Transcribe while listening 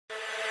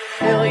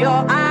Feel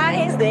your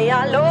eyes, they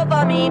all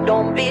over me.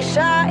 Don't be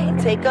shy,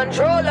 take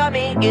control of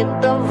me. Get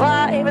the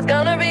vibe, it's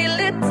gonna be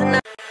lit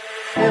tonight.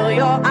 Feel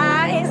your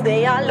eyes,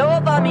 they all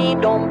over me.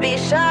 Don't be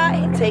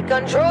shy, take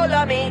control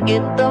of me.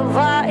 Get the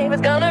vibe,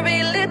 it's gonna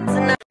be lit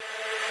tonight.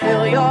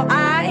 Feel your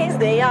eyes,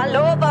 they all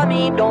over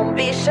me. Don't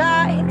be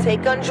shy,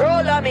 take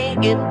control of me.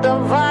 Get the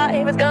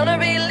vibe, it's gonna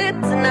be lit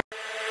tonight.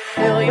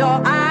 Feel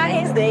your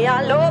eyes, they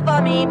all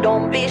over me.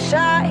 Don't be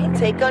shy,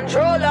 take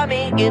control of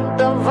me. Get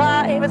the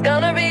vibe, it's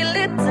gonna be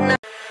lit tonight.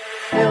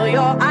 Feel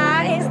your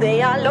eyes,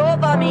 they all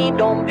over me.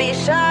 Don't be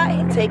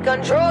shy, take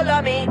control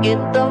of me.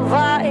 Get the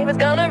vibe, it's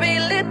gonna be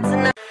lit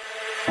tonight.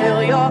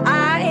 Feel your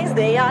eyes,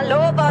 they all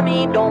over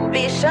me. Don't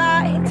be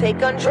shy, take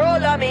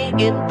control of me.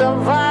 Get the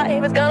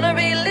vibe, it's gonna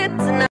be lit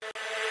tonight.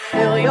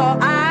 Feel your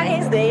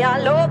eyes, they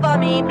all over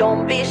me.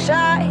 Don't be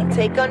shy,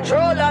 take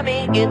control of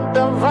me. Get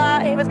the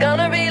vibe, it's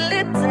gonna be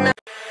lit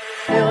tonight.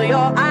 Feel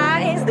your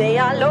eyes, they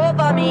all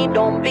over me.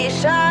 Don't be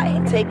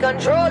shy, take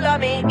control of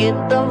me. Get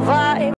the vibe.